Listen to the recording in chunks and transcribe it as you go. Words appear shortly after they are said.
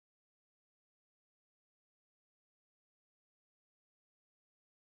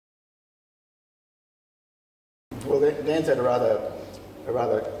Well, Dan's had a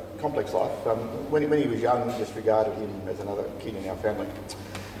rather complex life. When he was young, we just regarded him as another kid in our family,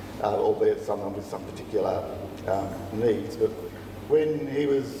 albeit someone with some particular needs. But when he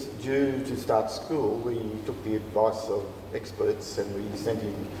was due to start school, we took the advice of experts and we sent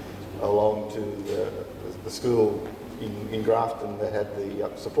him along to the school in Grafton that had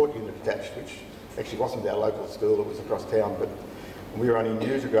the support unit attached, which actually wasn't our local school, it was across town, but we were only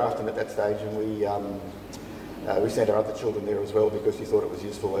new to Grafton at that stage, and we sent our other children there as well because we thought it was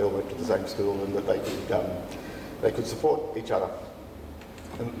useful. They all went to the same school and that they could support each other.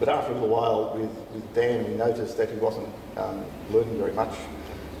 But after a little while with Dan, we noticed that he wasn't learning very much,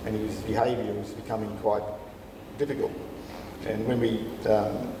 and his behaviour was becoming quite difficult. And when we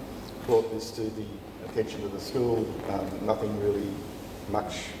brought this to the attention of the school, nothing really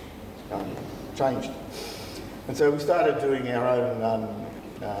much changed. And so we started doing our own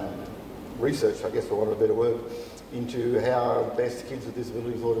research, I guess for want of a better word, into how best kids with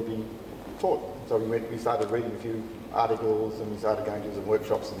disabilities ought to be taught. So we started reading a few articles and we started going to some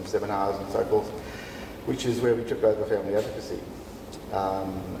workshops and seminars and so forth, which is where we took over family advocacy.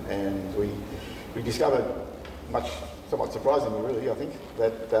 And we discovered, somewhat surprisingly really, I think,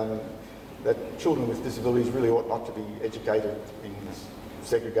 that children with disabilities really ought not to be educated in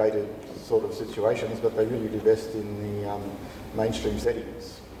segregated sort of situations, but they really do best in the mainstream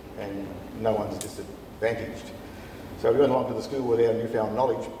settings, and no one's disadvantaged. So we went along to the school with our newfound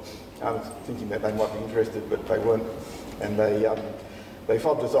knowledge, thinking that they might be interested, but they weren't, and they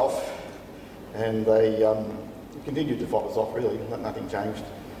fobbed us off, and they continued to fob us off really. Nothing changed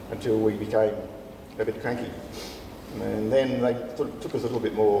until we became a bit cranky, and then they sort of took us a little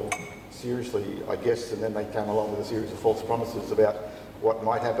bit more seriously, I guess, and then they came along with a series of false promises about what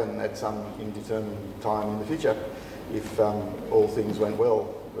might happen at some indeterminate time in the future if all things went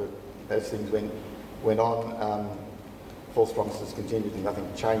well. But as things went on, false promises continued and nothing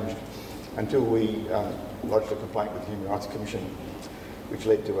changed until we lodged a complaint with the Human Rights Commission, which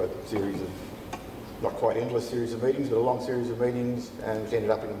led to a series of, not quite endless series of meetings, but a long series of meetings, and which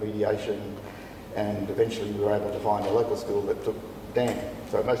ended up in a mediation, and eventually we were able to find a local school that took Dan.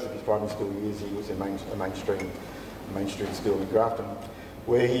 So most of his primary school years he was in a mainstream school in Grafton,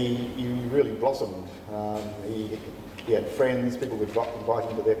 where he really blossomed. He had friends, people would invite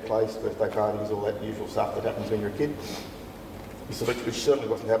him to their place, birthday parties, all that usual stuff that happens when you're a kid, which certainly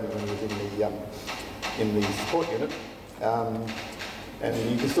wasn't happening when he was in the support unit.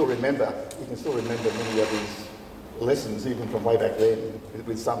 And you can still remember many of his lessons, even from way back then,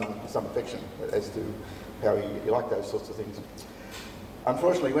 with some affection as to how he liked those sorts of things.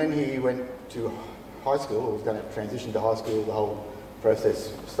 Unfortunately, when he went to high school, or was going to transition to high school, the whole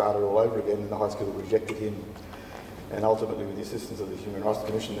process started all over again, and the high school rejected him. And ultimately, with the assistance of the Human Rights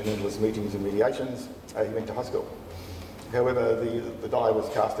Commission and endless meetings and mediations, he went to high school. However, the die was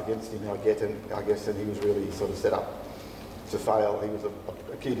cast against him, I guess, and he was really sort of set up to fail. He was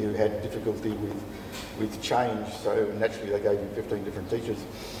a kid who had difficulty with change, so naturally they gave him 15 different teachers,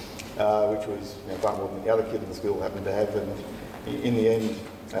 which was far more than the other kid in the school happened to have. And in the end,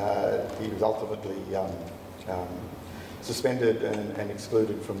 he was ultimately suspended and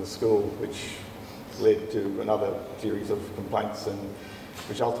excluded from the school, which led to another series of complaints, and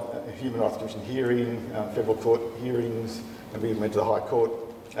which ultimately Human Rights Commission hearing, federal court hearings, and we even went to the High Court,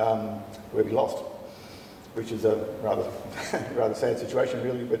 where we lost, which is a rather sad situation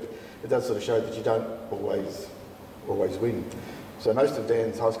really, but it does sort of show that you don't always win. So most of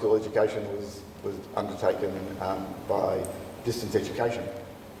Dan's high school education was undertaken by distance education,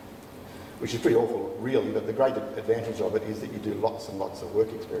 which is pretty awful really, but the great advantage of it is that you do lots and lots of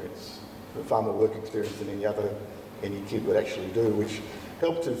work experience, far more work experience than any kid would actually do, which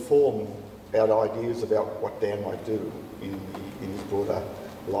helped to form our ideas about what Dan might do in his broader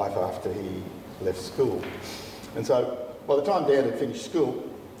life after he left school. And so by the time Dan had finished school,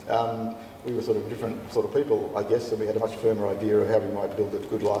 we were sort of different sort of people, I guess, and we had a much firmer idea of how we might build a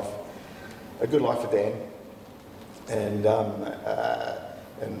good life for Dan, and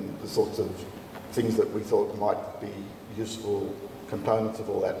the sorts of things that we thought might be useful components of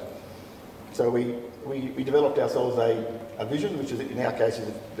all that. So we developed ourselves a vision, which is in our case is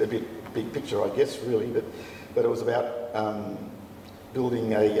a big picture, I guess, really, but it was about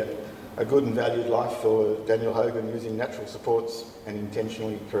building a good and valued life for Daniel Hogan using natural supports and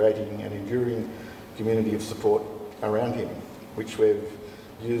intentionally creating an enduring community of support around him, which we've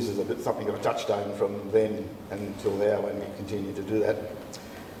used as something of a touchstone from then until now, and we continue to do that.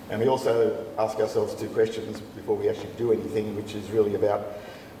 And we also ask ourselves two questions before we actually do anything, which is really about,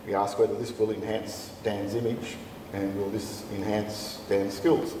 we ask whether this will enhance Dan's image and will this enhance Dan's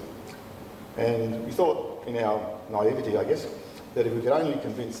skills. And we thought thought, in our naivety, I guess, that if we could only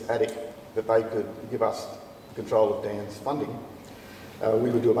convince ADIC that they could give us control of Dan's funding, we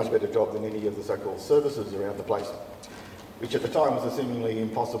would do a much better job than any of the so-called services around the place, which at the time was a seemingly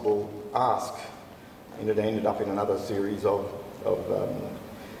impossible ask, and it ended up in another series of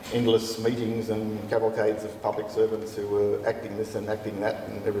endless meetings and cavalcades of public servants who were acting this and acting that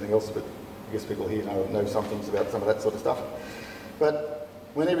and everything else, but I guess people here know some things about some of that sort of stuff. But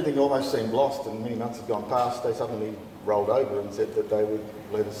when everything almost seemed lost and many months had gone past, they suddenly rolled over and said that they would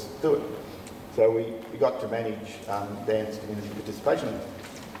let us do it. So we got to manage Dan's community participation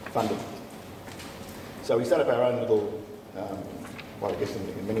funding. So we set up our own little, well, I guess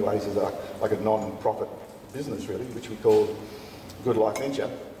in many ways is like a non-profit business really, which we called Good Life Venture,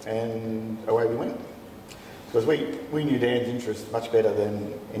 and away we went. Because we knew Dan's interests much better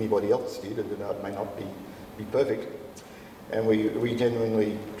than anybody else did, and it may not be perfect. And we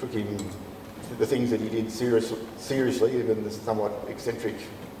genuinely took him, the things that he did seriously, even the somewhat eccentric,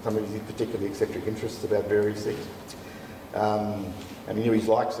 some of his particularly eccentric interests about various things. And he knew his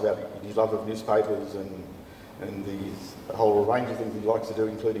likes about his love of newspapers and the whole range of things he likes to do,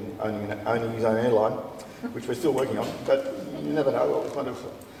 including owning his own airline, which we're still working on. But you never know. I was kind of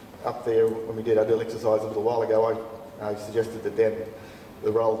up there when we did our little exercise a little while ago. I suggested that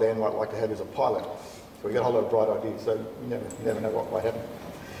the role Dan might like to have is a pilot. So we got a whole lot of bright ideas, so you never know what might happen.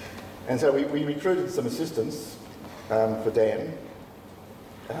 And so we recruited some assistants for Dan,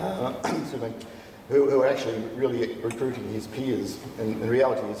 excuse me, who are actually really recruiting his peers, and the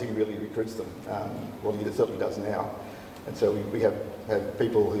reality is he really recruits them. Well, he certainly does now. And so we have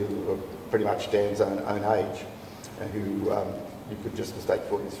people who are pretty much Dan's own age, and who you could just mistake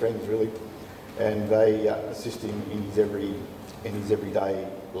for his friends, really. And they assist him in his everyday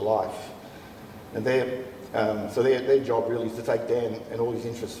life. And so their job really is to take Dan and all his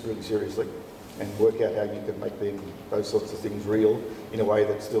interests really seriously and work out how you can make those sorts of things real in a way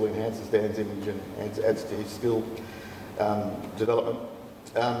that still enhances Dan's image and adds to his skill development.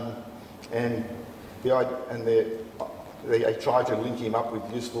 And they try to link him up with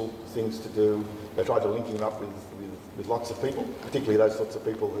useful things to do. They try to link him up with lots of people, particularly those sorts of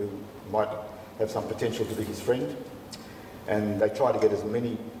people who might have some potential to be his friend. And they try to get as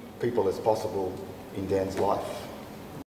many people as possible in Dan's life.